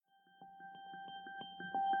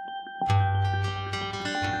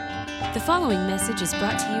The following message is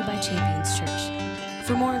brought to you by Champions Church.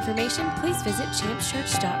 For more information, please visit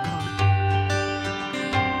championschurch.com.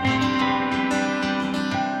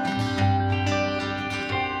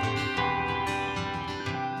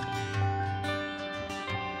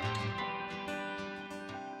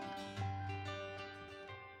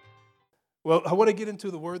 Well, I want to get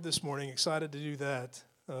into the Word this morning. Excited to do that.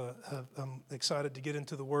 I'm excited to get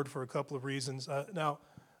into the Word for a couple of reasons.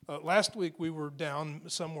 Last week we were down,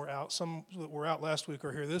 some were out. Some that were out last week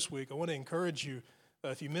are here this week. I want to encourage you,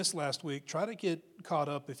 if you missed last week, try to get caught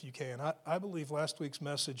up if you can. I believe last week's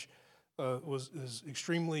message is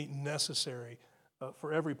extremely necessary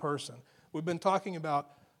for every person. We've been talking about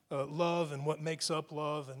love and what makes up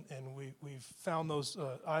love, and we've found those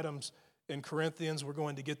items in Corinthians. We're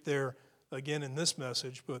going to get there again in this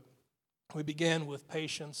message, but we began with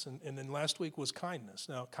patience, and then last week was kindness.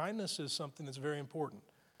 Now, kindness is something that's very important.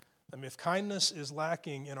 I mean, if kindness is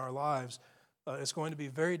lacking in our lives, it's going to be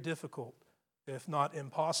very difficult, if not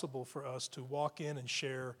impossible, for us to walk in and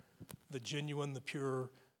share the genuine, the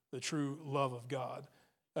pure, the true love of God.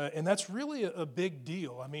 And that's really a big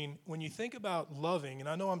deal. I mean, when you think about loving, and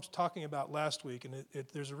I know I'm talking about last week, and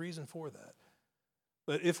there's a reason for that.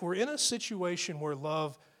 But if we're in a situation where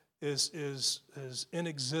love is in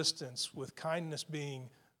existence with kindness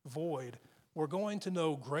being void, we're going to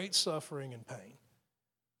know great suffering and pain.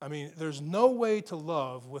 I mean, there's no way to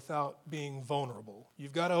love without being vulnerable.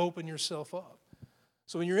 You've got to open yourself up.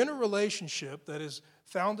 So when you're in a relationship that is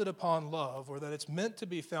founded upon love, or that it's meant to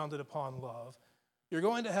be founded upon love, you're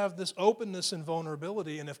going to have this openness and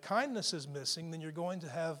vulnerability, and if kindness is missing, then you're going to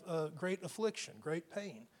have great affliction, great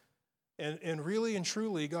pain. And really and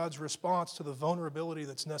truly, God's response to the vulnerability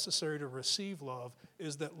that's necessary to receive love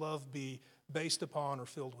is that love be based upon or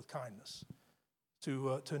filled with kindness,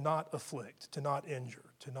 to not afflict, to not injure,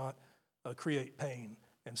 to not create pain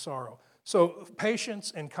and sorrow. So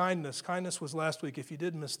patience and kindness. Kindness was last week. If you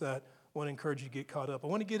did miss that, I want to encourage you to get caught up. I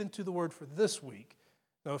want to get into the word for this week.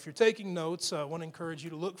 Now, if you're taking notes, I want to encourage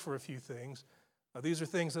you to look for a few things. These are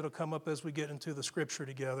things that will come up as we get into the Scripture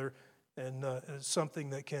together, and it's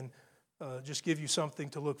something that can just give you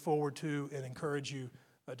something to look forward to and encourage you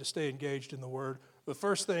to stay engaged in the Word. The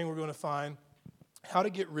first thing we're going to find, how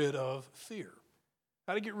to get rid of fear.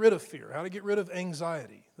 How to get rid of fear, how to get rid of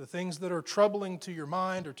anxiety, the things that are troubling to your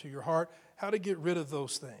mind or to your heart, how to get rid of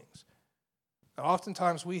those things. Now,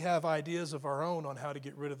 oftentimes we have ideas of our own on how to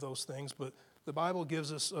get rid of those things, but the Bible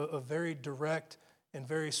gives us a very direct and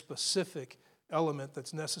very specific element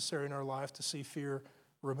that's necessary in our life to see fear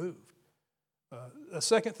removed. A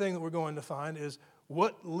second thing that we're going to find is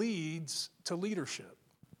what leads to leadership.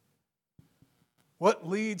 What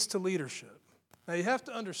leads to leadership? Now, you have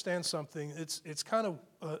to understand something. It's kind of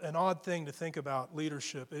an odd thing to think about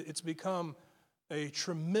leadership. It's become a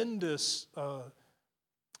tremendous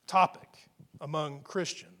topic among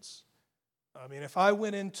Christians. I mean, if I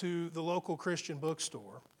went into the local Christian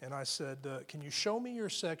bookstore and I said, can you show me your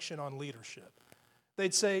section on leadership?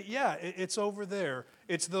 They'd say, yeah, it's over there.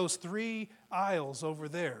 It's those 3 aisles over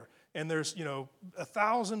there. And there's,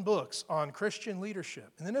 1,000 books on Christian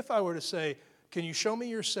leadership. And then if I were to say, can you show me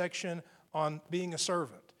your section on being a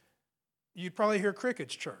servant, you'd probably hear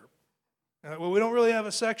crickets chirp. Well, we don't really have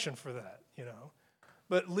a section for that,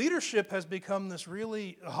 But leadership has become this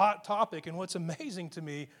really hot topic, and what's amazing to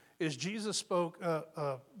me is Jesus spoke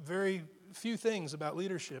very few things about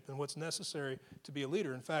leadership and what's necessary to be a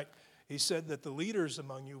leader. In fact, he said that the leaders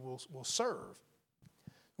among you will serve.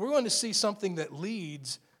 We're going to see something that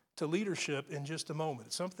leads to leadership in just a moment.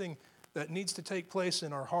 It's something that needs to take place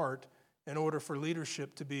in our heart in order for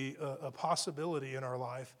leadership to be a possibility in our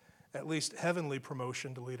life, at least heavenly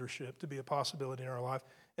promotion to leadership to be a possibility in our life,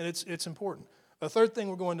 and it's important. A third thing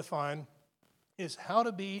we're going to find is how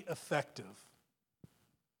to be effective.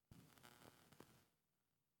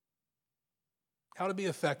 How to be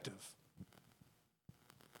effective.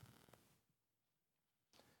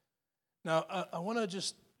 Now, I want to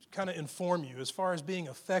just kind of inform you, as far as being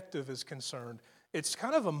effective is concerned, it's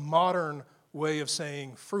kind of a modern way of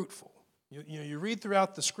saying fruitful. You read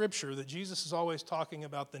throughout the Scripture that Jesus is always talking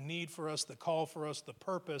about the need for us, the call for us, the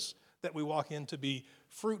purpose that we walk in to be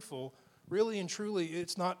fruitful. Really and truly,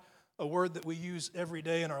 it's not a word that we use every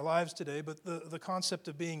day in our lives today, but the concept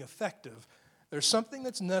of being effective. There's something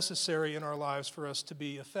that's necessary in our lives for us to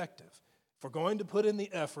be effective. If we're going to put in the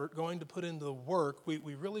effort, going to put in the work, we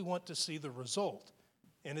really want to see the result.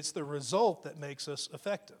 And it's the result that makes us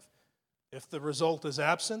effective. If the result is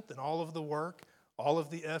absent, then all of the work, all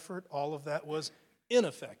of the effort, all of that was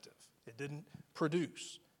ineffective. It didn't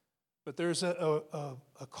produce. But there's a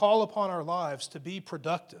call upon our lives to be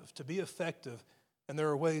productive, to be effective and there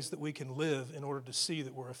are ways that we can live in order to see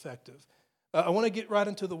that we're effective. I want to get right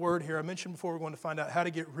into the word here. I mentioned before we're going to find out how to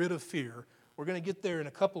get rid of fear. We're going to get there in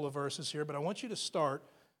a couple of verses here, but I want you to start.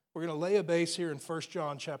 We're going to lay a base here in 1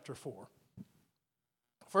 John chapter 4.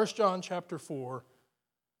 1 John chapter 4,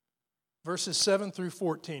 verses 7 through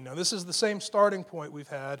 14. Now, this is the same starting point we've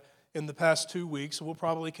had in the past 2 weeks, so we'll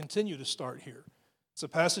probably continue to start here. It's a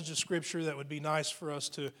passage of Scripture that would be nice for us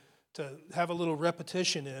to have a little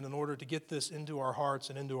repetition in order to get this into our hearts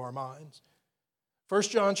and into our minds. 1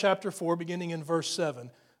 John chapter 4, beginning in verse 7,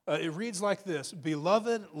 it reads like this: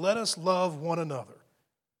 "Beloved, let us love one another,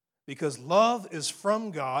 because love is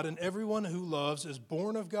from God, and everyone who loves is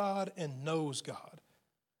born of God and knows God.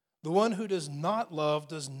 The one who does not love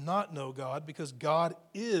does not know God, because God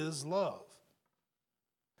is love.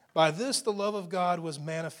 By this the love of God was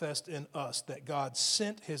manifest in us, that God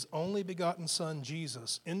sent His only begotten Son,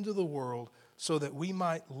 Jesus, into the world so that we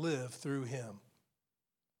might live through Him."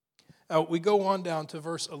 Now, we go on down to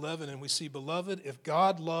verse 11 and we see, "Beloved, if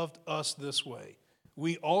God loved us this way,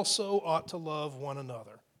 we also ought to love one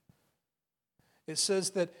another." It says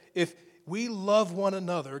that if we love one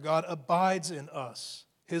another, God abides in us.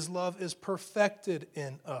 His love is perfected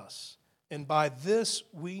in us. And by this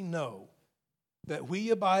we know that we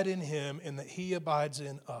abide in Him and that He abides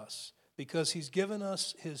in us, because He's given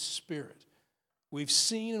us His Spirit. We've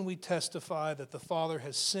seen and we testify that the Father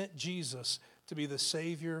has sent Jesus to be the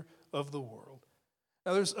Savior of the world.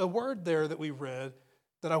 Now, there's a word there that we read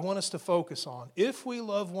that I want us to focus on. If we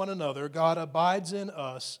love one another, God abides in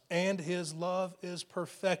us, and His love is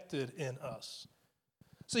perfected in us.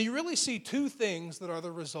 So you really see two things that are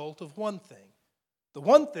the result of one thing. The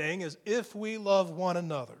one thing is if we love one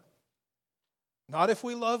another. Not if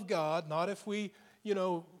we love God, not if we,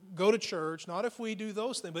 go to church, not if we do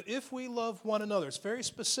those things, but if we love one another. It's very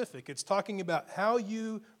specific. It's talking about how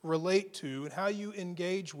you relate to and how you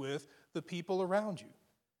engage with the people around you.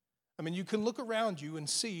 I mean, you can look around you and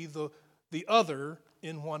see the other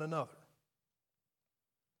in one another.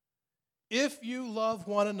 If you love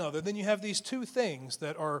one another, then you have these two things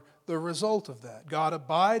that are the result of that. God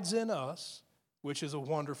abides in us, which is a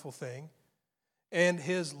wonderful thing, and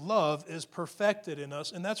His love is perfected in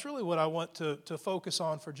us. And that's really what I want to focus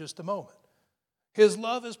on for just a moment. His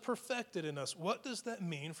love is perfected in us. What does that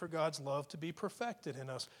mean for God's love to be perfected in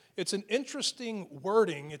us? It's an interesting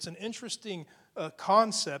wording. It's an interesting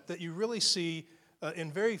concept that you really see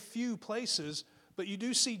in very few places, but you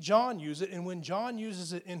do see John use it. And when John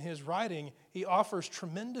uses it in his writing, he offers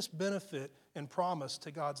tremendous benefit and promise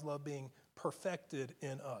to God's love being perfected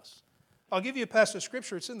in us. I'll give you a passage of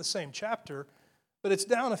Scripture. It's in the same chapter, but it's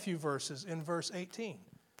down a few verses in verse 18.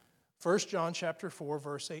 1 John chapter 4,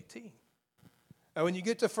 verse 18. Now, when you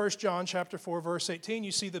get to 1 John chapter 4, verse 18,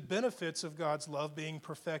 you see the benefits of God's love being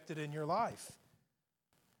perfected in your life.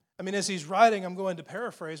 I mean, as he's writing, I'm going to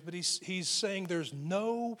paraphrase, but he's saying there's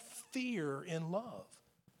no fear in love,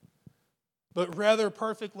 but rather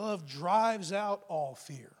perfect love drives out all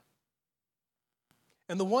fear.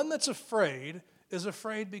 And the one that's afraid is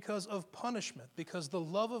afraid because of punishment, because the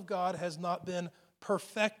love of God has not been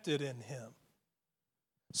perfected in him.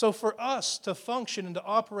 So for us to function and to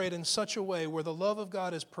operate in such a way where the love of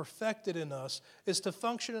God is perfected in us is to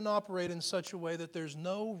function and operate in such a way that there's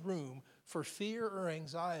no room for fear or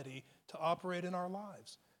anxiety to operate in our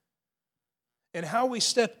lives. And how we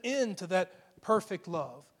step into that perfect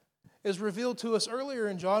love is revealed to us earlier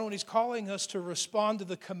in John when he's calling us to respond to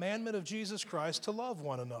the commandment of Jesus Christ to love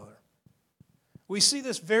one another. We see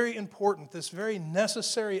this very important, this very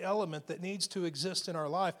necessary element that needs to exist in our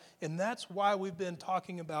life, and that's why we've been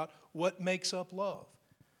talking about what makes up love.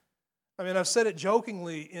 I mean, I've said it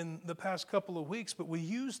jokingly in the past couple of weeks, but we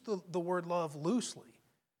use the word love loosely.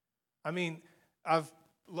 I mean, I've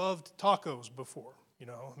loved tacos before,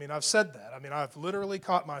 I mean, I've said that. I mean, I've literally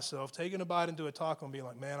caught myself taking a bite into a taco and being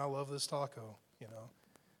like, man, I love this taco,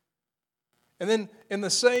 And then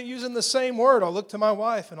using the same word, I'll look to my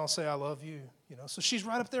wife and I'll say, I love you. So she's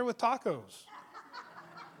right up there with tacos.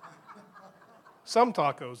 Some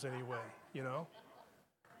tacos anyway,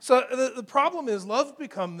 So the problem is love's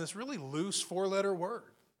become this really loose four-letter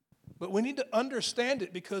word. But we need to understand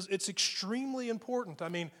it because it's extremely important. I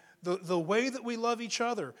mean, the way that we love each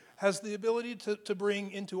other has the ability to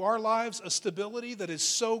bring into our lives a stability that is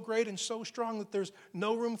so great and so strong that there's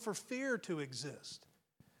no room for fear to exist.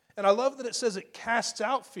 And I love that it says it casts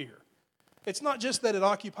out fear. It's not just that it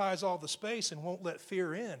occupies all the space and won't let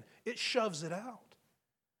fear in. It shoves it out.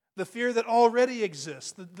 The fear that already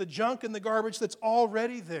exists, the junk and the garbage that's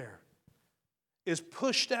already there is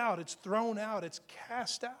pushed out, it's thrown out, it's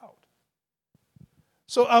cast out.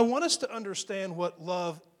 So I want us to understand what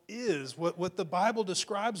love is, what the Bible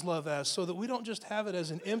describes love as, so that we don't just have it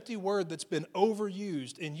as an empty word that's been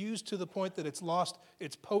overused and used to the point that it's lost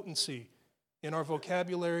its potency in our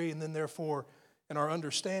vocabulary and then therefore in our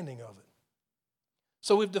understanding of it.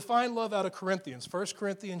 So we've defined love out of Corinthians, 1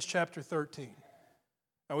 Corinthians chapter 13.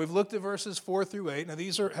 Now we've looked at verses 4 through 8. Now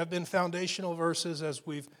these have been foundational verses as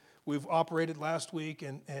we've operated last week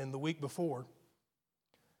and the week before.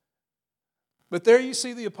 But there you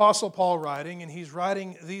see the Apostle Paul writing, and he's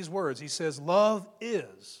writing these words. He says, love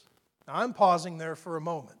is. Now I'm pausing there for a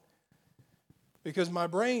moment because my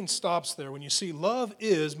brain stops there. When you see love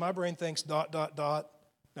is, my brain thinks ...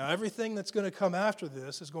 Now everything that's going to come after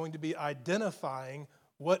this is going to be identifying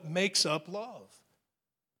what makes up love,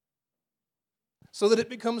 so that it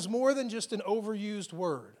becomes more than just an overused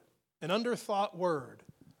word, an underthought word,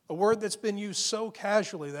 a word that's been used so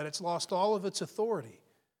casually that it's lost all of its authority.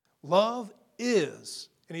 Love is.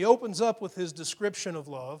 And he opens up with his description of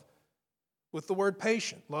love with the word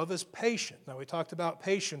patient. Love is patient. Now, we talked about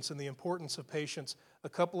patience and the importance of patience a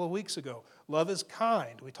couple of weeks ago. Love is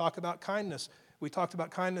kind. We talked about kindness. We talked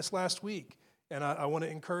about kindness last week. And I want to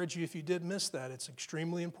encourage you, if you did miss that, it's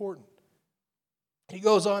extremely important. He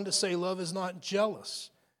goes on to say love is not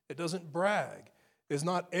jealous. It doesn't brag. It is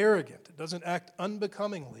not arrogant. It doesn't act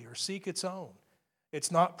unbecomingly or seek its own.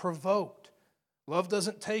 It's not provoked. Love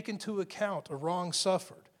doesn't take into account a wrong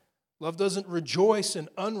suffered. Love doesn't rejoice in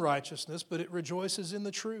unrighteousness, but it rejoices in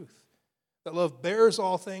the truth. That love bears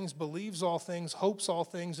all things, believes all things, hopes all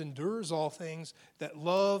things, endures all things. That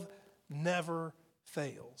love never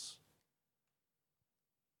fails.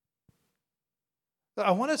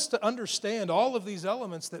 I want us to understand all of these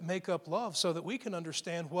elements that make up love so that we can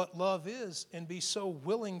understand what love is and be so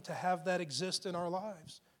willing to have that exist in our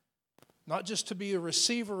lives. Not just to be a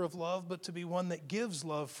receiver of love, but to be one that gives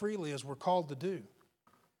love freely as we're called to do.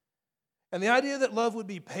 And the idea that love would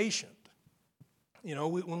be patient. You know,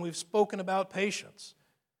 when we've spoken about patience,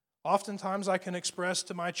 oftentimes I can express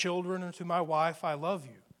to my children or to my wife, I love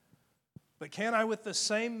you. But can I, with the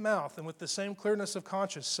same mouth and with the same clearness of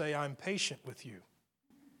conscience, say, I'm patient with you?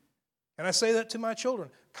 And I say that to my children.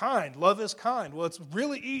 Kind, love is kind. Well, it's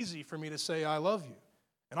really easy for me to say, I love you.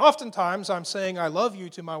 And oftentimes I'm saying I love you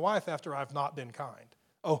to my wife after I've not been kind.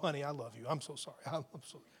 Oh, honey, I love you. I'm so sorry.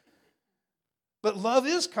 But love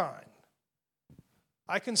is kind.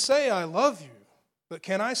 I can say I love you, but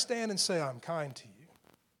can I stand and say I'm kind to you?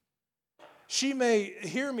 She may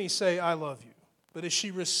hear me say I love you, but is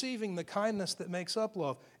she receiving the kindness that makes up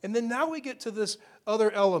love? And then now we get to this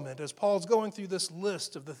other element as Paul's going through this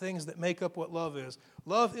list of the things that make up what love is.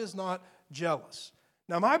 Love is not jealous.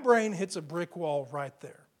 Now, my brain hits a brick wall right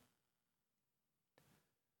there.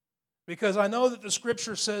 Because I know that the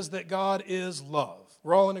Scripture says that God is love.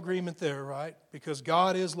 We're all in agreement there, right? Because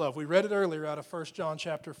God is love. We read it earlier out of 1 John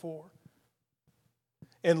chapter 4.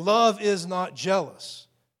 And love is not jealous.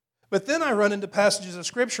 But then I run into passages of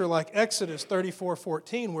Scripture like Exodus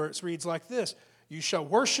 34:14, where it reads like this: You shall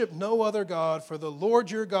worship no other God, for the Lord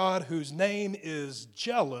your God, whose name is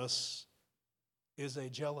jealous, is a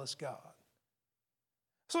jealous God.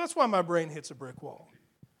 So that's why my brain hits a brick wall.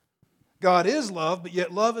 God is love, but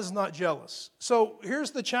yet love is not jealous. So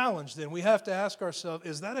here's the challenge then. We have to ask ourselves,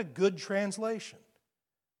 is that a good translation?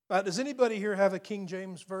 Does anybody here have a King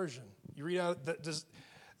James version? You read out, does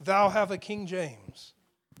thou have a King James?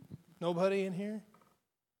 Nobody in here?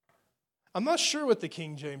 I'm not sure what the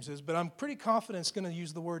King James is, but I'm pretty confident it's going to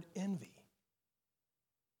use the word envy.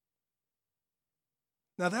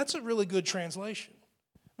 Now that's a really good translation.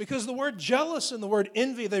 Because the word jealous and the word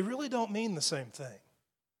envy, they really don't mean the same thing.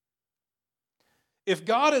 If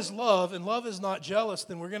God is love and love is not jealous,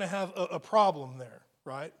 then we're going to have a problem there,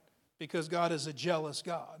 right? Because God is a jealous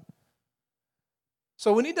God.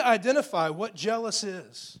 So we need to identify what jealous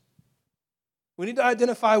is. We need to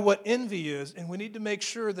identify what envy is, and we need to make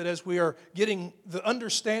sure that as we are getting the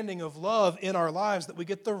understanding of love in our lives, that we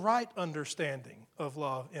get the right understanding of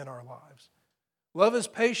love in our lives. Love is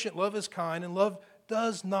patient, love is kind, and love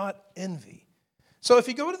does not envy. So if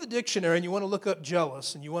you go to the dictionary and you want to look up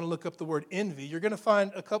jealous and you want to look up the word envy, you're going to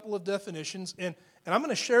find a couple of definitions, and I'm going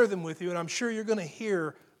to share them with you, and I'm sure you're going to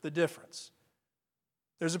hear the difference.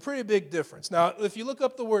 There's a pretty big difference. Now, if you look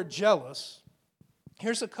up the word jealous,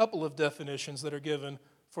 here's a couple of definitions that are given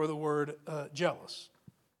for the word jealous.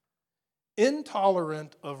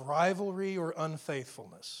 Intolerant of rivalry or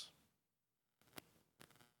unfaithfulness.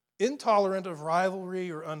 Intolerant of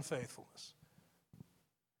rivalry or unfaithfulness.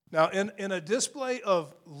 Now, in a display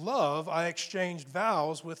of love, I exchanged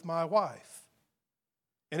vows with my wife.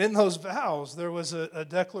 And in those vows, there was a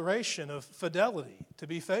declaration of fidelity, to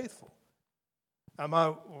be faithful.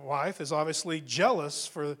 My wife is obviously jealous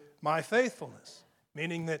for my faithfulness,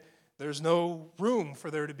 meaning that there's no room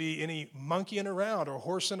for there to be any monkeying around or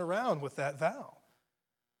horsing around with that vow.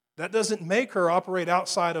 That doesn't make her operate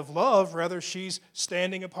outside of love. Rather, she's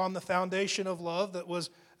standing upon the foundation of love that was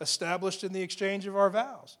established in the exchange of our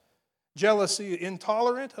vows. Jealousy,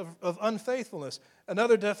 intolerant of unfaithfulness.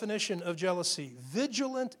 Another definition of jealousy,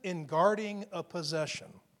 vigilant in guarding a possession.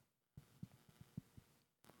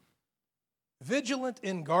 Vigilant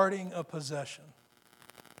in guarding a possession.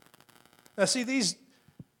 Now see, these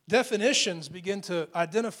definitions begin to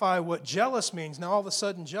identify what jealous means. Now all of a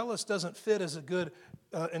sudden, jealous doesn't fit as a good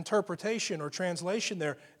interpretation or translation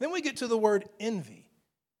there. Then we get to the word envy.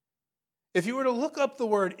 If you were to look up the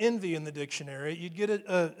word envy in the dictionary, you'd get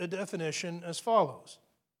a definition as follows.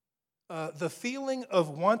 The feeling of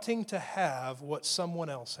wanting to have what someone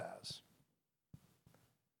else has.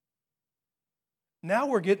 Now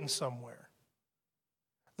we're getting somewhere.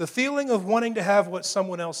 The feeling of wanting to have what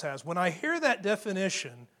someone else has. When I hear that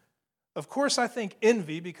definition, of course I think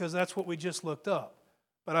envy because that's what we just looked up.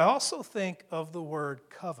 But I also think of the word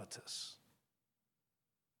covetous.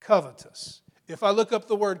 Covetous. If I look up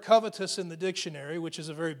the word covetous in the dictionary, which is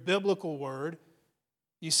a very biblical word,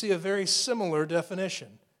 you see a very similar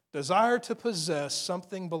definition. Desire to possess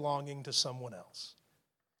something belonging to someone else.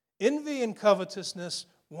 Envy and covetousness,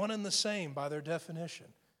 one and the same by their definition.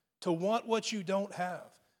 To want what you don't have.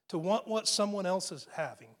 To want what someone else is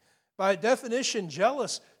having. By definition,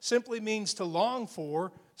 jealous simply means to long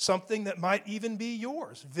for something that might even be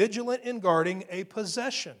yours. Vigilant in guarding a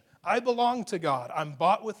possession. I belong to God. I'm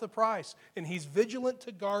bought with a price. And He's vigilant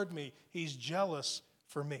to guard me. He's jealous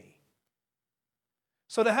for me.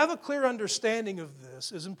 So to have a clear understanding of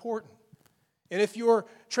this is important. And if your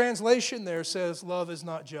translation there says love is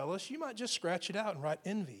not jealous, you might just scratch it out and write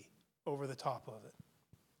envy over the top of it.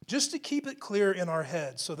 Just to keep it clear in our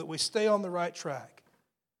heads so that we stay on the right track.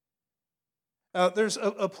 There's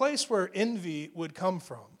a place where envy would come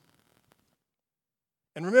from.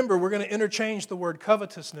 And remember, we're going to interchange the word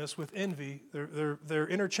covetousness with envy. They're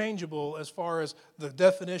interchangeable as far as the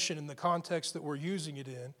definition and the context that we're using it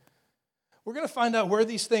in. We're going to find out where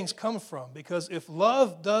these things come from, because if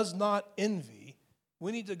love does not envy,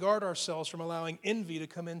 we need to guard ourselves from allowing envy to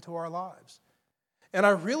come into our lives. And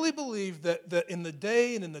I really believe that in the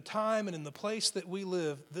day and in the time and in the place that we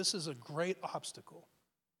live, this is a great obstacle,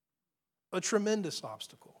 a tremendous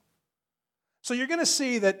obstacle. So you're going to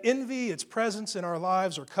see that envy, its presence in our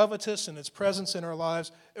lives, or covetous and its presence in our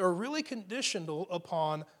lives, are really conditional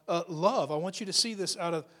upon love. I want you to see this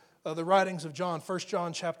out of the writings of John, 1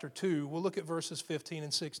 John chapter 2. We'll look at verses 15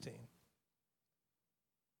 and 16.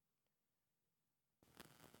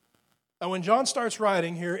 Now when John starts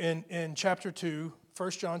writing here in chapter 2,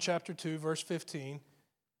 1 John chapter 2, verse 15,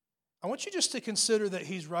 I want you just to consider that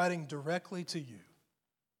he's writing directly to you,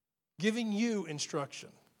 giving you instruction,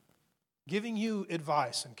 giving you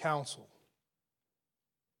advice and counsel.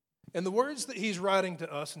 And the words that he's writing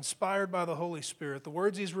to us, inspired by the Holy Spirit, the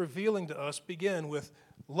words he's revealing to us begin with,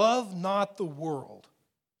 love not the world,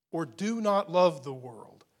 or do not love the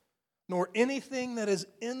world, nor anything that is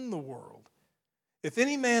in the world. If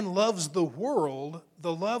any man loves the world,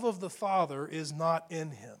 the love of the Father is not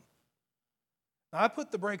in him. Now, I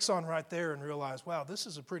put the brakes on right there and realized, wow, this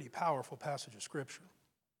is a pretty powerful passage of Scripture.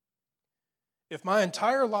 If my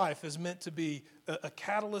entire life is meant to be a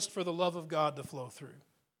catalyst for the love of God to flow through,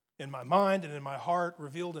 in my mind and in my heart,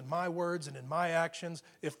 revealed in my words and in my actions,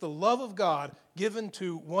 if the love of God given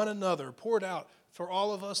to one another, poured out for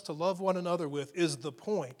all of us to love one another with, is the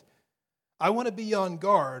point, I want to be on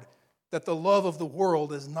guard that the love of the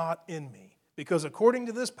world is not in me. Because according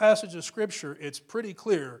to this passage of Scripture, it's pretty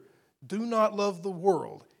clear, do not love the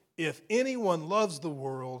world. If anyone loves the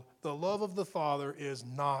world, the love of the Father is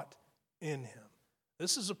not in him.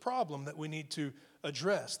 This is a problem that we need to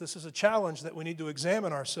address. This is a challenge that we need to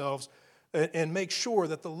examine ourselves and make sure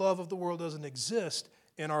that the love of the world doesn't exist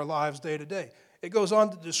in our lives day to day. It goes on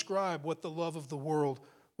to describe what the love of the world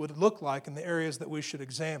would look like in the areas that we should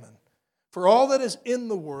examine. For all that is in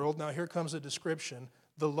the world, now here comes a description,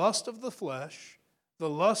 the lust of the flesh, the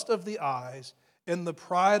lust of the eyes, and the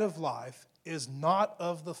pride of life is not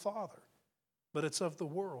of the Father, but it's of the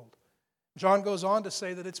world. John goes on to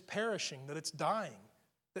say that it's perishing, that it's dying,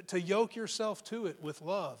 that to yoke yourself to it with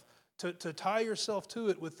love, to tie yourself to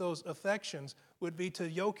it with those affections would be to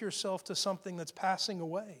yoke yourself to something that's passing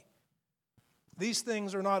away. These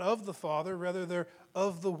things are not of the Father, rather they're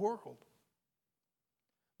of the world.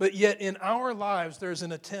 But yet in our lives there's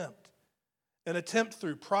an attempt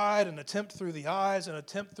through pride, an attempt through the eyes, an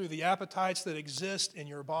attempt through the appetites that exist in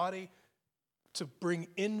your body to bring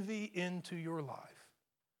envy into your life.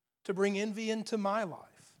 to bring envy into my life.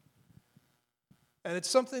 And it's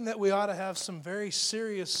something that we ought to have some very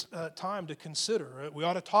serious time to consider. Right? We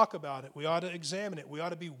ought to talk about it. We ought to examine it. We ought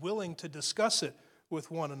to be willing to discuss it with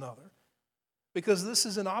one another. Because this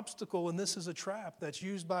is an obstacle and this is a trap that's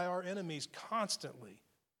used by our enemies constantly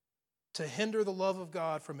to hinder the love of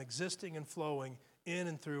God from existing and flowing in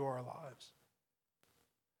and through our lives.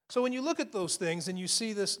 So when you look at those things and you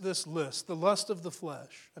see this list, the lust of the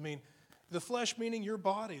flesh, the flesh meaning your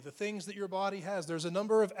body, the things that your body has. There's a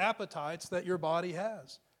number of appetites that your body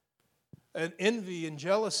has. And envy and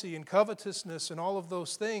jealousy and covetousness and all of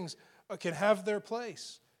those things can have their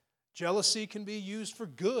place. Jealousy can be used for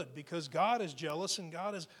good because God is jealous and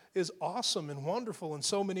God is awesome and wonderful in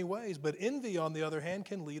so many ways. But envy, on the other hand,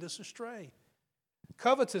 can lead us astray.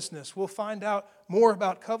 Covetousness, we'll find out more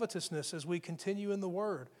about covetousness as we continue in the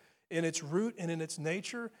Word. In its root and in its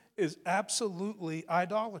nature is absolutely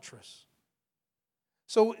idolatrous.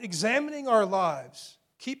 So examining our lives,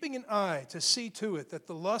 keeping an eye to see to it that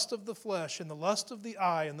the lust of the flesh and the lust of the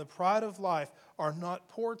eye and the pride of life are not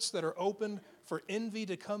ports that are opened for envy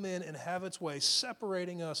to come in and have its way,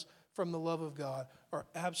 separating us from the love of God, are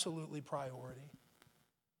absolutely priority.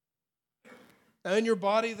 Now in your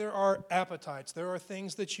body there are appetites, there are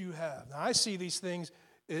things that you have. Now I see these things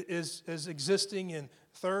as existing in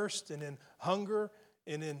thirst and in hunger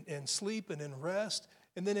and in sleep and in rest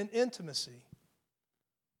and then in intimacy.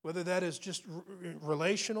 Whether that is just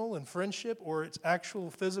relational and friendship or it's actual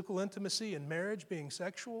physical intimacy and marriage being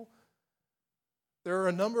sexual, there are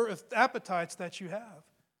a number of appetites that you have.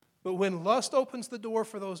 But when lust opens the door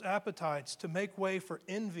for those appetites to make way for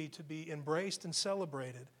envy to be embraced and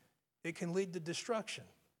celebrated, it can lead to destruction,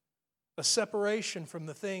 a separation from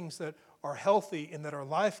the things that are healthy and that are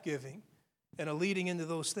life-giving, and a leading into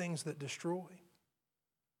those things that destroy.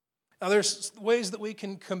 Now there's ways that we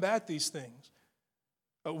can combat these things.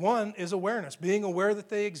 One is awareness, being aware that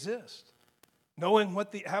they exist, knowing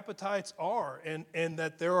what the appetites are, and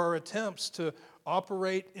that there are attempts to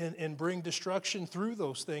operate and bring destruction through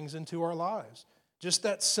those things into our lives. Just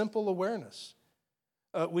that simple awareness.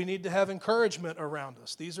 We need to have encouragement around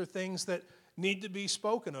us. These are things that need to be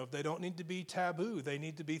spoken of. They don't need to be taboo. They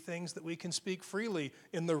need to be things that we can speak freely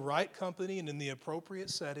in the right company and in the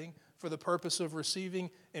appropriate setting for the purpose of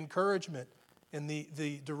receiving encouragement and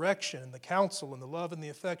the direction and the counsel and the love and the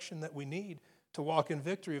affection that we need to walk in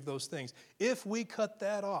victory of those things. If we cut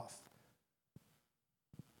that off,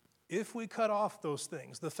 if we cut off those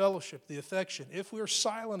things, the fellowship, the affection, if we're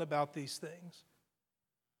silent about these things,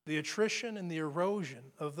 the attrition and the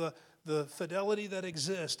erosion of the fidelity that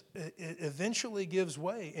exists, it eventually gives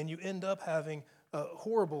way, and you end up having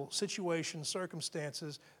horrible situations,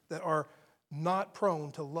 circumstances that are not prone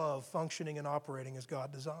to love functioning and operating as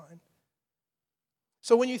God designed.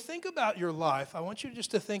 So when you think about your life, I want you just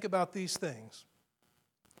to think about these things.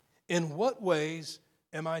 In what ways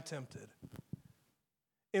am I tempted?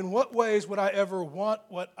 In what ways would I ever want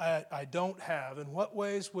what I don't have? In what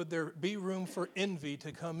ways would there be room for envy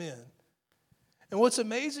to come in? And what's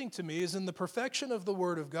amazing to me is in the perfection of the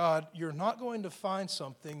Word of God, you're not going to find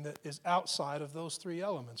something that is outside of those three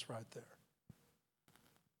elements right there.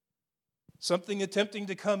 Something attempting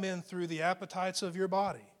to come in through the appetites of your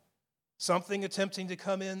body. Something attempting to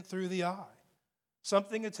come in through the eye.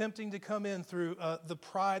 Something attempting to come in through the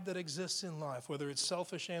pride that exists in life, whether it's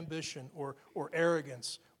selfish ambition or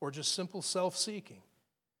arrogance or just simple self-seeking.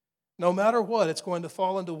 No matter what, it's going to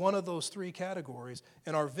fall into one of those three categories,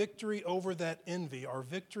 and our victory over that envy, our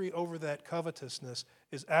victory over that covetousness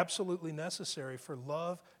is absolutely necessary for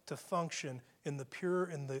love to function in the pure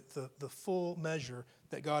and the full measure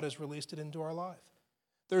that God has released it into our life.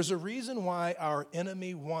 There's a reason why our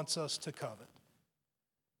enemy wants us to covet.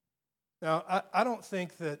 Now, I don't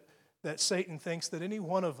think that Satan thinks that any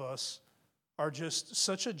one of us are just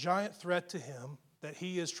such a giant threat to him that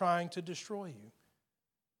he is trying to destroy you.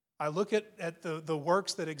 I look at the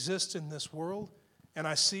works that exist in this world, and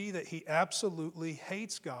I see that he absolutely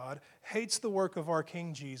hates God, hates the work of our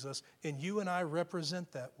King Jesus, and you and I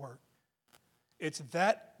represent that work. It's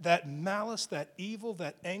that malice, that evil,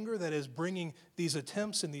 that anger that is bringing these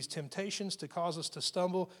attempts and these temptations to cause us to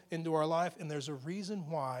stumble into our life, and there's a reason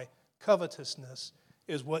why covetousness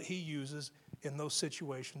is what he uses in those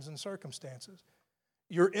situations and circumstances.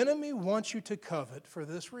 Your enemy wants you to covet for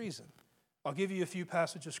this reason. I'll give you a few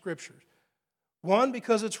passages of Scripture. One,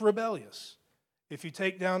 because it's rebellious. If you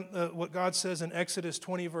take down what God says in Exodus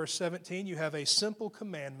 20, verse 17, you have a simple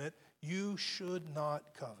commandment: you should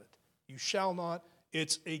not covet. You shall not.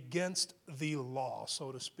 It's against the law,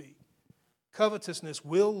 so to speak. Covetousness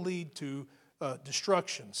will lead to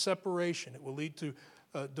destruction, separation. It will lead to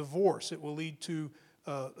divorce. It will lead to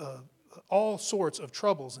all sorts of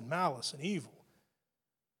troubles and malice and evil.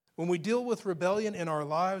 When we deal with rebellion in our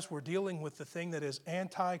lives, we're dealing with the thing that is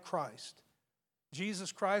anti-Christ.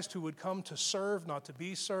 Jesus Christ, who would come to serve, not to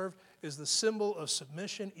be served, is the symbol of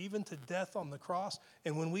submission, even to death on the cross.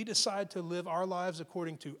 And when we decide to live our lives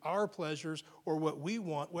according to our pleasures or what we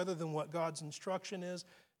want, rather than what God's instruction is,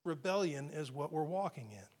 rebellion is what we're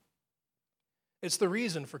walking in. It's the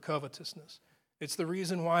reason for covetousness. It's the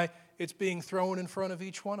reason why it's being thrown in front of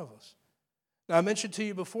each one of us. Now, I mentioned to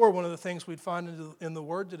you before, one of the things we'd find in the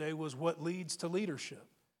Word today was what leads to leadership.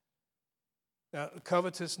 Now,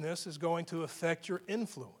 covetousness is going to affect your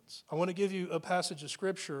influence. I want to give you a passage of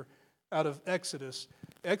Scripture out of Exodus.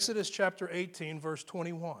 Exodus chapter 18, verse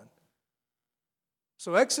 21.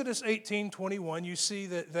 So Exodus 18:21, you see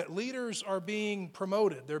that leaders are being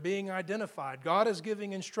promoted. They're being identified. God is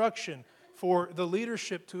giving instruction for the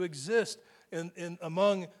leadership to exist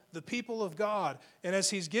among the people of God. And as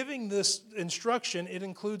he's giving this instruction, it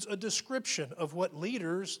includes a description of what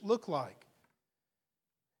leaders look like.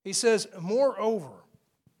 He says, moreover,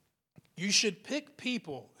 you should pick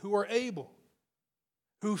people who are able,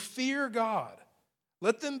 who fear God.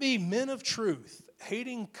 Let them be men of truth,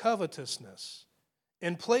 hating covetousness,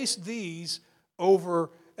 and place these over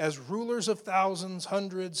as rulers of thousands,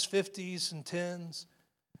 hundreds, fifties, and tens.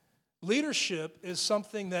 Leadership is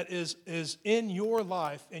something that is in your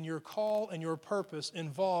life, and your call and your purpose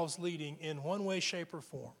involves leading in one way, shape, or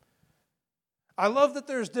form. I love that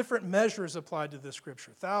there's different measures applied to this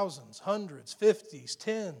scripture, thousands, hundreds, fifties,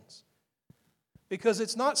 tens, because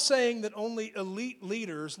it's not saying that only elite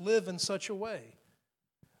leaders live in such a way.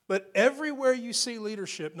 But everywhere you see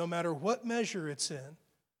leadership, no matter what measure it's in,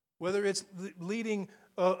 whether it's leading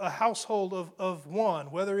a household of one,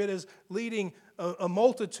 whether it is leading a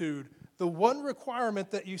multitude, the one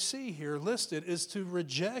requirement that you see here listed is to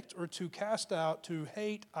reject or to cast out, to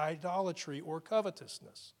hate idolatry or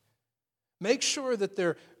covetousness. Make sure that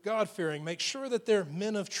they're God-fearing. Make sure that they're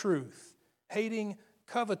men of truth, hating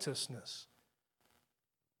covetousness.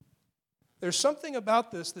 There's something about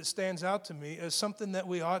this that stands out to me as something that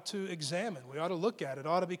we ought to examine. We ought to look at it. It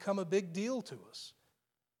ought to become a big deal to us.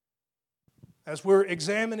 As we're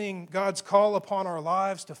examining God's call upon our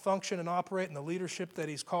lives to function and operate in the leadership that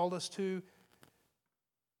He's called us to,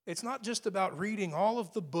 it's not just about reading all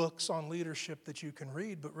of the books on leadership that you can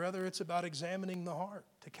read, but rather it's about examining the heart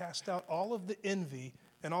to cast out all of the envy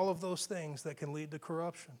and all of those things that can lead to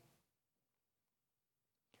corruption.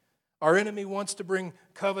 Our enemy wants to bring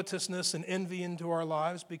covetousness and envy into our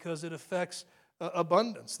lives because it affects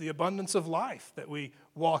abundance, the abundance of life that we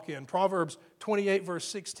walk in. Proverbs 28 verse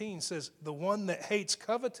 16 says, "The one that hates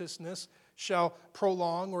covetousness shall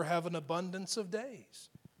prolong or have an abundance of days."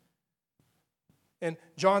 And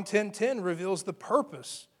John 10:10 reveals the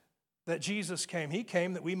purpose that Jesus came. He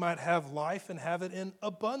came that we might have life and have it in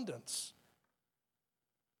abundance.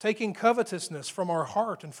 Taking covetousness from our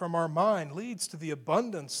heart and from our mind leads to the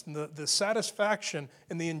abundance and the satisfaction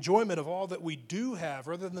and the enjoyment of all that we do have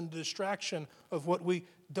rather than the distraction of what we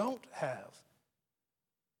don't have.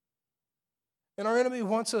 And our enemy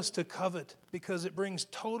wants us to covet because it brings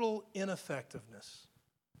total ineffectiveness.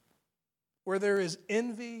 Where there is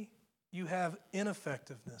envy, you have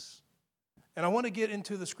ineffectiveness. And I want to get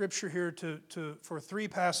into the scripture here for three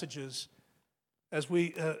passages as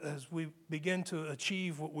we begin to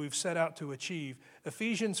achieve what we've set out to achieve.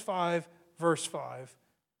 Ephesians 5, verse 5,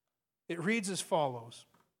 it reads as follows: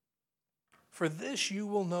 "For this you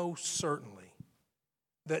will know certainly,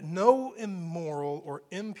 that no immoral or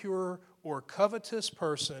impure or covetous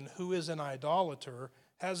person who is an idolater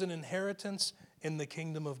has an inheritance in the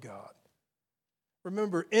kingdom of God."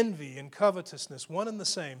 Remember, envy and covetousness, one and the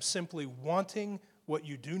same, simply wanting what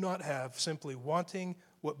you do not have, simply wanting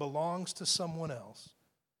what belongs to someone else.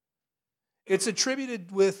 It's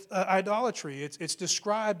attributed with idolatry. It's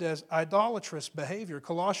described as idolatrous behavior.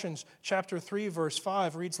 Colossians chapter 3, verse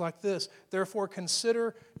 5 reads like this: "Therefore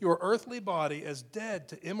consider your earthly body as dead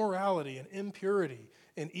to immorality and impurity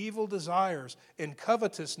and evil desires and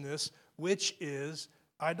covetousness, which is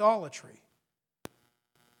idolatry."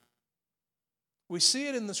 We see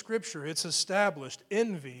it in the scripture. It's established.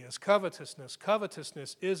 Envy is covetousness.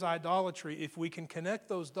 Covetousness is idolatry. If we can connect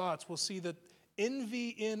those dots, we'll see that envy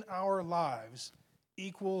in our lives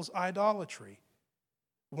equals idolatry.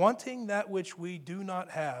 Wanting that which we do not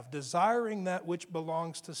have, desiring that which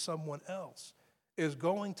belongs to someone else, is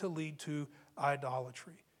going to lead to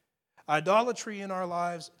idolatry. Idolatry in our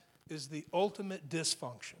lives is the ultimate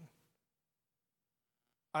dysfunction.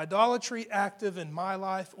 Idolatry active in my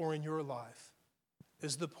life or in your life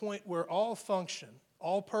is the point where all function,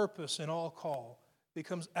 all purpose, and all call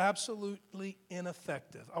becomes absolutely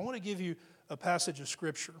ineffective. I want to give you a passage of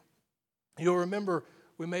Scripture. You'll remember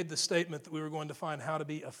we made the statement that we were going to find how to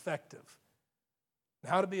be effective.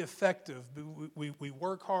 And how to be effective, we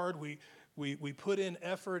work hard, we put in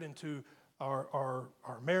effort into our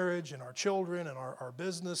marriage and our children and our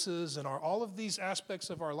businesses and all of these aspects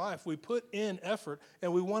of our life. We put in effort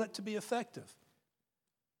and we want it to be effective.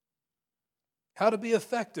 How to be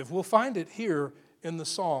effective? We'll find it here in the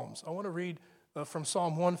Psalms. I want to read from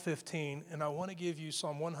Psalm 115, and I want to give you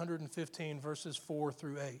Psalm 115, verses 4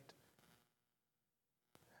 through 8.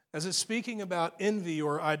 As it's speaking about envy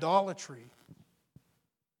or idolatry,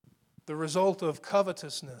 the result of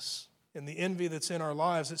covetousness and the envy that's in our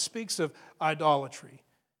lives, it speaks of idolatry.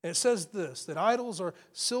 And it says this, that idols are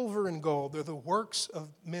silver and gold. They're the works of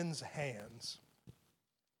men's hands.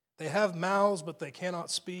 They have mouths, but they cannot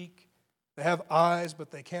speak. They have eyes,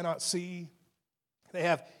 but they cannot see. They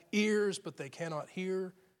have ears, but they cannot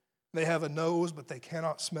hear. They have a nose, but they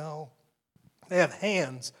cannot smell. They have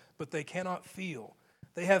hands, but they cannot feel.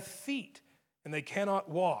 They have feet, and they cannot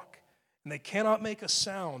walk. And they cannot make a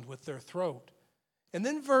sound with their throat. And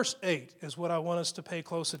then verse 8 is what I want us to pay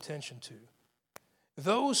close attention to.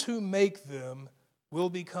 Those who make them will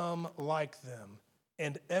become like them,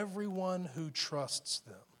 and everyone who trusts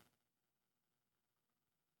them.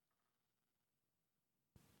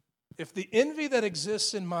 If the envy that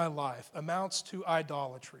exists in my life amounts to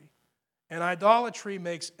idolatry, and idolatry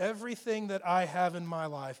makes everything that I have in my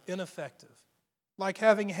life ineffective, like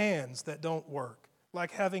having hands that don't work,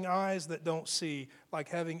 like having eyes that don't see, like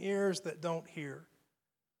having ears that don't hear,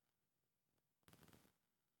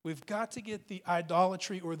 we've got to get the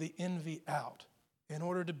idolatry or the envy out in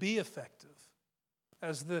order to be effective.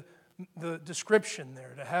 As the description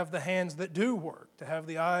there, to have the hands that do work, to have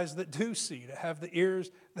the eyes that do see, to have the ears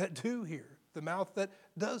that do hear, the mouth that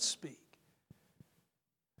does speak.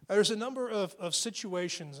 There's a number of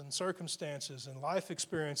situations and circumstances and life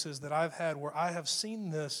experiences that I've had where I have seen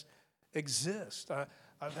this exist.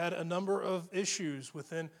 I've had a number of issues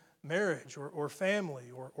within marriage or family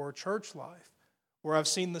or church life where I've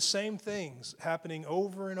seen the same things happening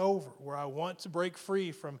over and over, where I want to break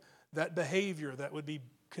free from that behavior that would be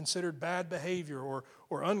considered bad behavior or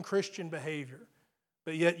unchristian behavior.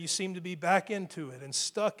 But yet you seem to be back into it and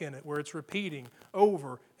stuck in it where it's repeating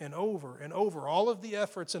over and over and over. All of the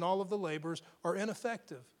efforts and all of the labors are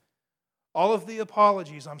ineffective. All of the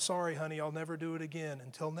apologies, I'm sorry, honey, I'll never do it again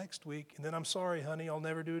until next week. And then I'm sorry, honey, I'll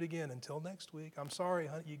never do it again until next week. I'm sorry,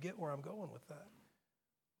 honey. You get where I'm going with that.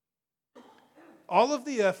 All of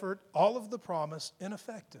the effort, all of the promise,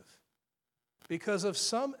 ineffective because of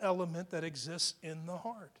some element that exists in the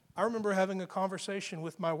heart. I remember having a conversation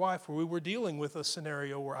with my wife where we were dealing with a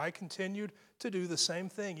scenario where I continued to do the same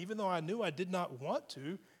thing. Even though I knew I did not want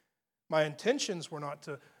to, my intentions were not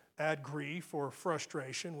to add grief or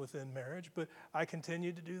frustration within marriage, but I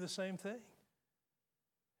continued to do the same thing.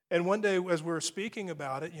 And one day as we were speaking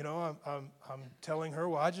about it, I'm telling her,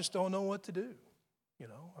 well, I just don't know what to do.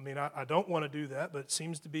 I don't want to do that, but it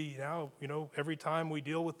seems to be now, every time we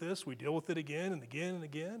deal with this, we deal with it again and again and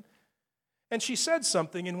again. And she said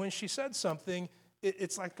something, and when she said something,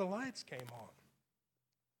 it's like the lights came on.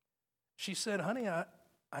 She said, honey,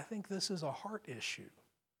 I think this is a heart issue.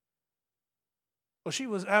 Well, she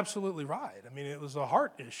was absolutely right. It was a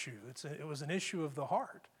heart issue. It was an issue of the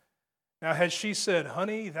heart. Now, had she said,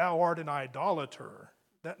 honey, thou art an idolater,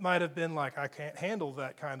 that might have been like, I can't handle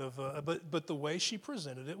that kind of, but the way she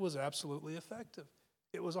presented it was absolutely effective.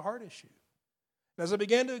 It was a heart issue. As I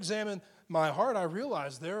began to examine my heart, I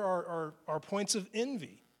realized there are points of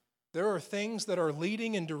envy. There are things that are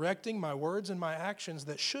leading and directing my words and my actions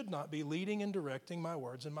that should not be leading and directing my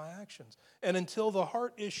words and my actions. And until the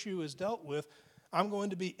heart issue is dealt with, I'm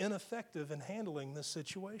going to be ineffective in handling this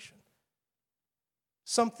situation.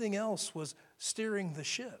 Something else was steering the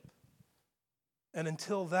ship. And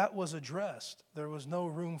until that was addressed, there was no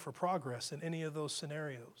room for progress in any of those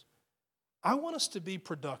scenarios. I want us to be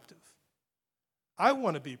productive. I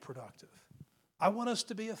want to be productive. I want us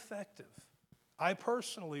to be effective. I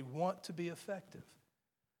personally want to be effective.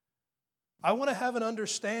 I want to have an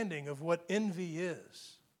understanding of what envy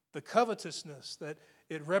is, the covetousness that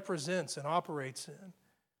it represents and operates in,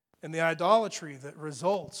 and the idolatry that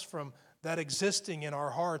results from that existing in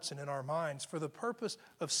our hearts and in our minds for the purpose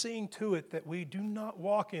of seeing to it that we do not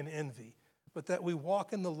walk in envy, but that we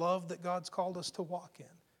walk in the love that God's called us to walk in,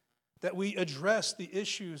 that we address the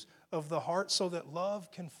issues of the heart so that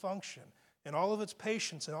love can function in all of its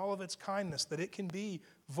patience and all of its kindness, that it can be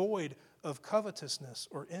void of covetousness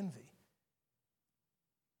or envy.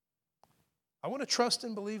 I want to trust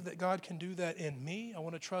and believe that God can do that in me. I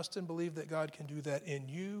want to trust and believe that God can do that in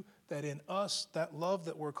you, that in us, that love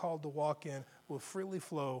that we're called to walk in will freely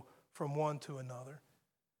flow from one to another.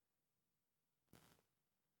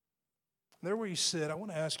 There where you sit, I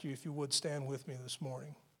want to ask you if you would stand with me this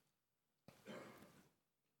morning.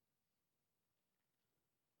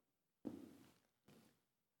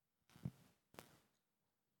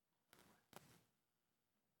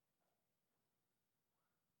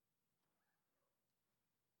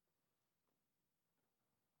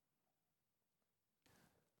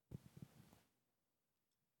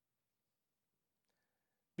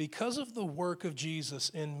 Because of the work of Jesus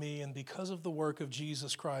in me and because of the work of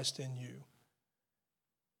Jesus Christ in you,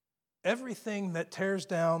 everything that tears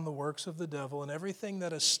down the works of the devil and everything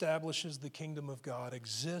that establishes the kingdom of God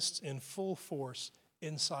exists in full force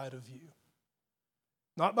inside of you.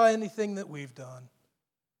 Not by anything that we've done,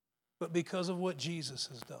 but because of what Jesus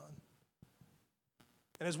has done.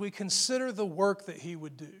 And as we consider the work that he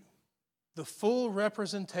would do, the full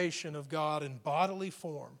representation of God in bodily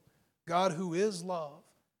form, God who is love,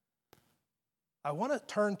 I want to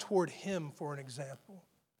turn toward him for an example.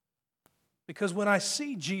 Because when I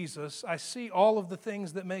see Jesus, I see all of the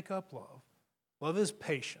things that make up love. Love is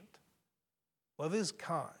patient. Love is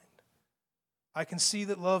kind. I can see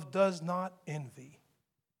that love does not envy.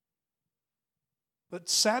 But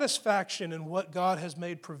satisfaction in what God has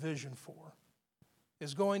made provision for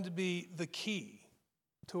is going to be the key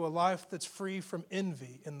to a life that's free from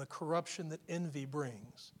envy and the corruption that envy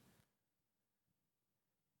brings.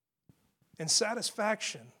 And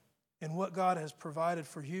satisfaction in what God has provided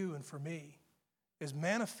for you and for me is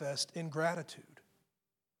manifest in gratitude,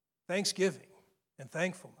 thanksgiving, and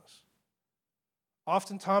thankfulness.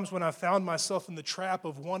 Oftentimes when I found myself in the trap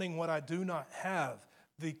of wanting what I do not have,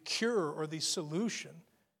 the cure or the solution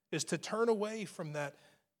is to turn away from that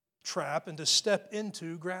trap and to step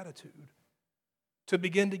into gratitude, to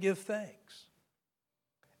begin to give thanks.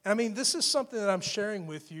 I mean, this is something that I'm sharing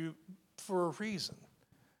with you for a reason.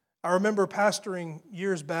 I remember pastoring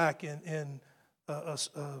years back in a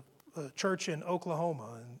church in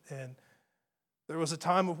Oklahoma, and there was a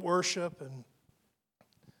time of worship, and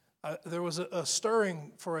there was a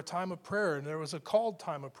stirring for a time of prayer, and there was a called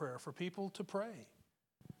time of prayer for people to pray.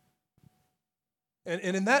 And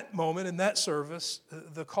in that moment, in that service,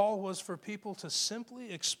 the call was for people to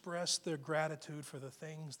simply express their gratitude for the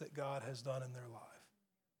things that God has done in their life.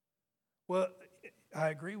 Well, I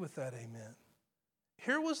agree with that, amen.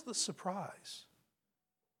 Here was the surprise.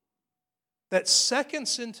 That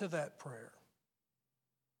seconds into that prayer,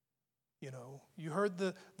 you heard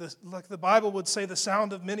like the Bible would say, the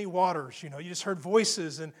sound of many waters. You just heard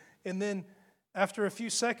voices, and then after a few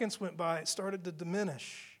seconds went by, it started to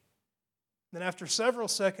diminish. Then after several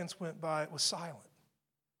seconds went by, it was silent.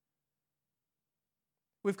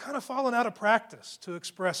 We've kind of fallen out of practice to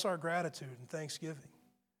express our gratitude and thanksgiving.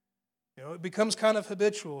 It becomes kind of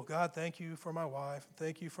habitual. God, thank you for my wife, and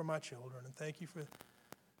thank you for my children, and thank you for...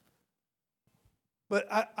 But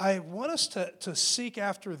I want us to seek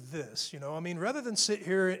after this, rather than sit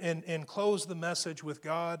here and close the message with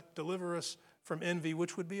God, deliver us from envy,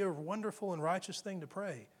 which would be a wonderful and righteous thing to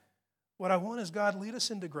pray. What I want is God, lead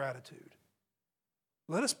us into gratitude.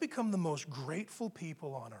 Let us become the most grateful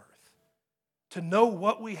people on earth, to know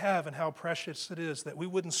what we have and how precious it is, that we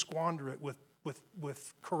wouldn't squander it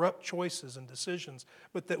with corrupt choices and decisions,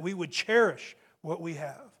 but that we would cherish what we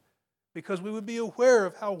have, because we would be aware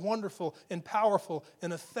of how wonderful and powerful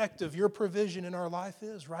and effective your provision in our life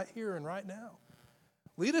is right here and right now.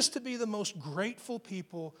 Lead us to be the most grateful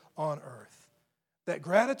people on earth, that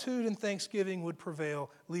gratitude and thanksgiving would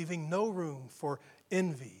prevail, leaving no room for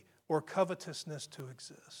envy or covetousness to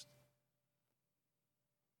exist.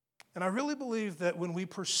 And I really believe that when we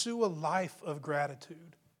pursue a life of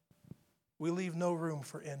gratitude, we leave no room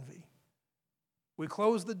for envy. We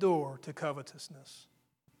close the door to covetousness.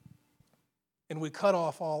 And we cut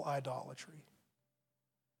off all idolatry.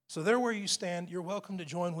 So there where you stand, you're welcome to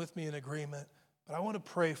join with me in agreement. But I want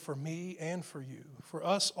to pray for me and for you, for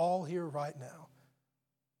us all here right now,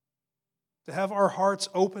 to have our hearts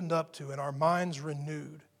opened up to and our minds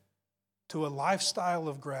renewed to a lifestyle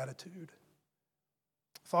of gratitude.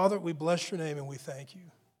 Father, we bless your name and we thank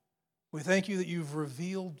you. We thank you that you've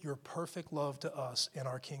revealed your perfect love to us in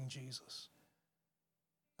our King Jesus.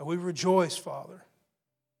 And we rejoice, Father,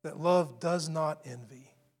 that love does not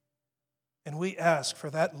envy. And we ask for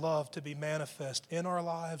that love to be manifest in our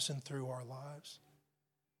lives and through our lives.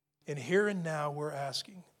 And here and now we're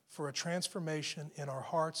asking for a transformation in our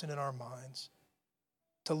hearts and in our minds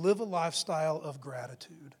to live a lifestyle of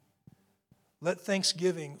gratitude. Let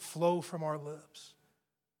thanksgiving flow from our lips.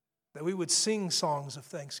 that we would sing songs of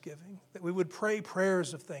thanksgiving, that we would pray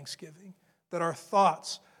prayers of thanksgiving, that our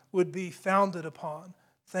thoughts would be founded upon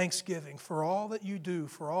thanksgiving for all that you do,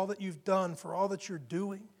 for all that you've done, for all that you're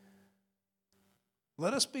doing.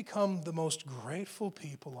 Let us become the most grateful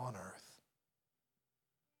people on earth.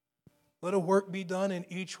 Let a work be done in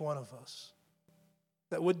each one of us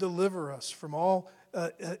that would deliver us from all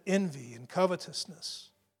envy and covetousness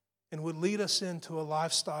and would lead us into a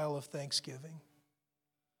lifestyle of thanksgiving.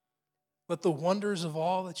 Let the wonders of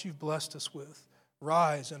all that you've blessed us with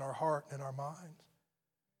rise in our heart and our mind.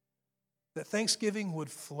 That thanksgiving would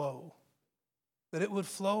flow, that it would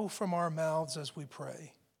flow from our mouths as we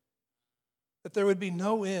pray, that there would be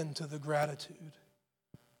no end to the gratitude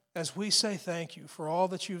as we say thank you for all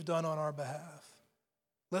that you've done on our behalf.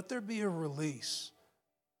 Let there be a release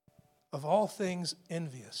of all things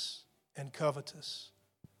envious and covetous,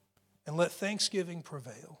 and let thanksgiving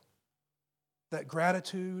prevail, that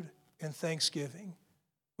gratitude and thanksgiving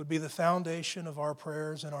would be the foundation of our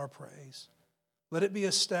prayers and our praise. Let it be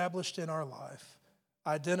established in our life,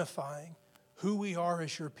 identifying who we are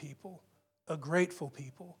as your people, a grateful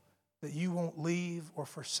people, that you won't leave or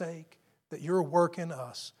forsake, that your work in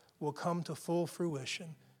us will come to full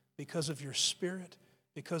fruition because of your Spirit,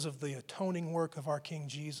 because of the atoning work of our King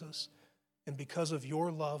Jesus, and because of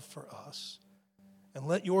your love for us. And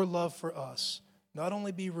let your love for us not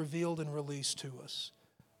only be revealed and released to us,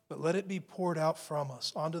 but let it be poured out from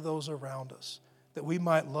us onto those around us, that we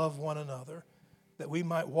might love one another, that we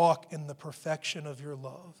might walk in the perfection of your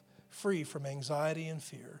love, free from anxiety and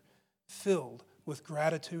fear, filled with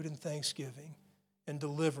gratitude and thanksgiving, and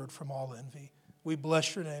delivered from all envy. We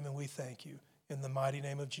bless your name and we thank you in the mighty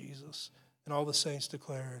name of Jesus. And all the saints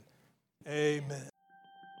declared, amen.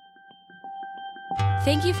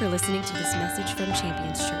 Thank you for listening to this message from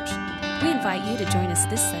Champions Church. We invite you to join us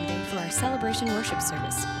this Sunday for our celebration worship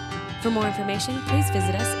service. For more information, please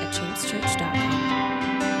visit us at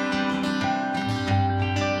championschurch.com.